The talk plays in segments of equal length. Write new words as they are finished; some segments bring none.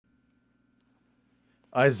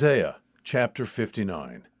Isaiah chapter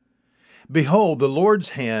 59. Behold, the Lord's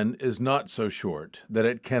hand is not so short that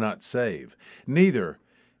it cannot save, neither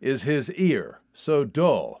is his ear so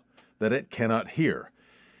dull that it cannot hear.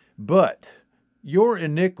 But your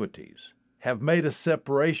iniquities have made a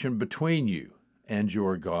separation between you and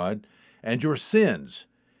your God, and your sins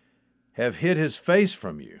have hid his face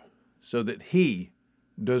from you, so that he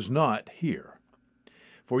does not hear.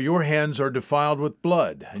 For your hands are defiled with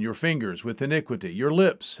blood, and your fingers with iniquity. Your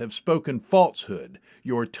lips have spoken falsehood.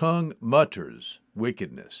 Your tongue mutters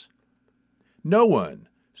wickedness. No one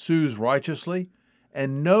sues righteously,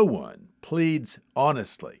 and no one pleads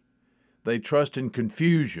honestly. They trust in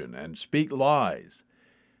confusion and speak lies.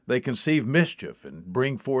 They conceive mischief and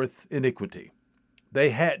bring forth iniquity.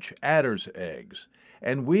 They hatch adders' eggs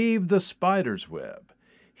and weave the spider's web.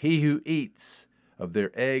 He who eats of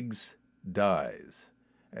their eggs dies,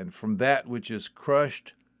 and from that which is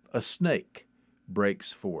crushed a snake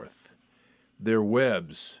breaks forth. Their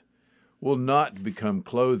webs will not become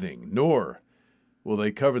clothing, nor will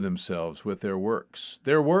they cover themselves with their works.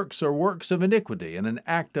 Their works are works of iniquity, and an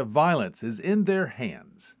act of violence is in their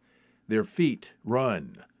hands. Their feet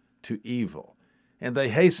run to evil, and they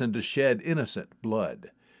hasten to shed innocent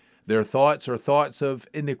blood. Their thoughts are thoughts of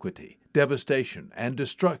iniquity. Devastation and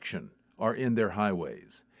destruction are in their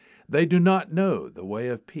highways. They do not know the way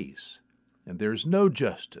of peace, and there is no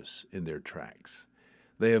justice in their tracks.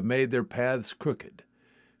 They have made their paths crooked.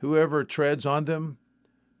 Whoever treads on them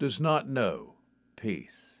does not know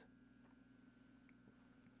peace.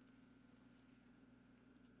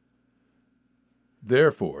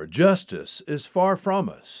 Therefore, justice is far from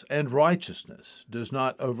us, and righteousness does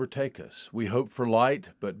not overtake us. We hope for light,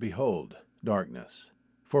 but behold, darkness.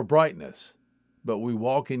 For brightness, but we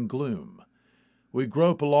walk in gloom. We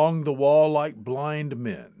grope along the wall like blind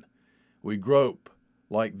men. We grope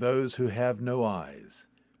like those who have no eyes.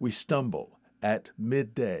 We stumble at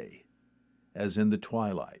midday, as in the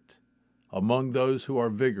twilight. Among those who are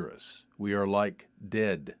vigorous, we are like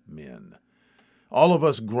dead men. All of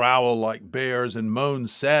us growl like bears and moan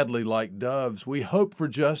sadly like doves. We hope for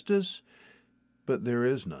justice, but there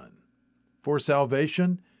is none. For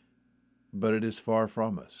salvation, but it is far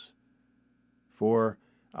from us. For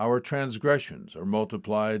our transgressions are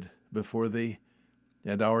multiplied before thee,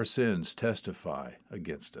 and our sins testify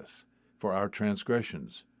against us. For our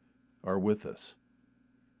transgressions are with us,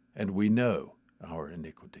 and we know our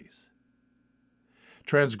iniquities.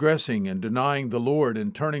 Transgressing and denying the Lord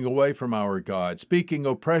and turning away from our God, speaking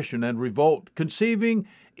oppression and revolt, conceiving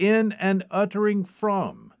in and uttering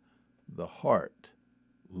from the heart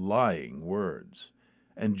lying words,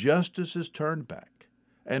 and justice is turned back,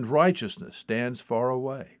 and righteousness stands far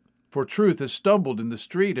away. For truth has stumbled in the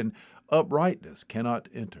street, and uprightness cannot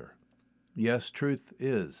enter. Yes, truth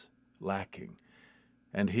is lacking,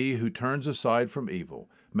 and he who turns aside from evil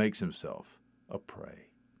makes himself a prey.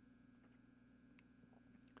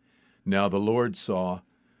 Now the Lord saw,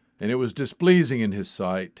 and it was displeasing in his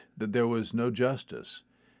sight that there was no justice,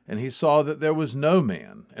 and he saw that there was no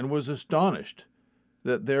man, and was astonished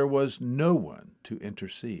that there was no one to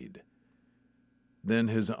intercede. Then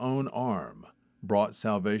his own arm brought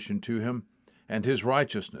salvation to him, and his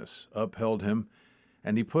righteousness upheld him,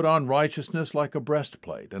 and he put on righteousness like a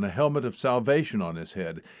breastplate, and a helmet of salvation on his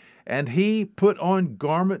head, and he put on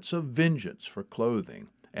garments of vengeance for clothing,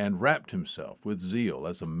 and wrapped himself with zeal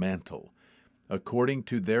as a mantle. According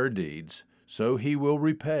to their deeds, so he will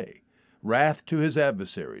repay. Wrath to his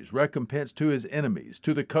adversaries, recompense to his enemies.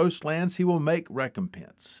 To the coastlands he will make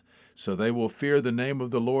recompense. So they will fear the name of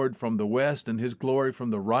the Lord from the west, and his glory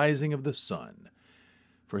from the rising of the sun.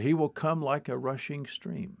 For he will come like a rushing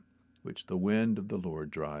stream, which the wind of the Lord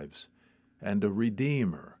drives. And a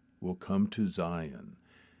Redeemer will come to Zion,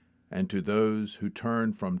 and to those who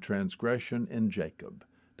turn from transgression in Jacob,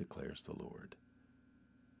 declares the Lord.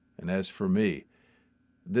 And as for me,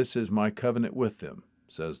 this is my covenant with them,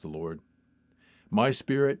 says the Lord. My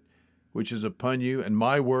spirit, which is upon you, and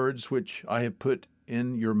my words, which I have put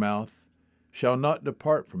in your mouth, shall not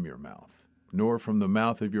depart from your mouth, nor from the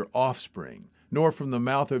mouth of your offspring, nor from the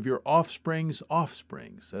mouth of your offspring's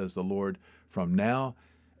offspring, says the Lord, from now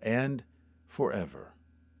and forever.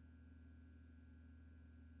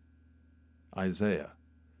 Isaiah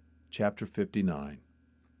chapter 59.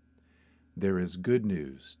 There is good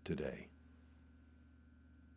news today.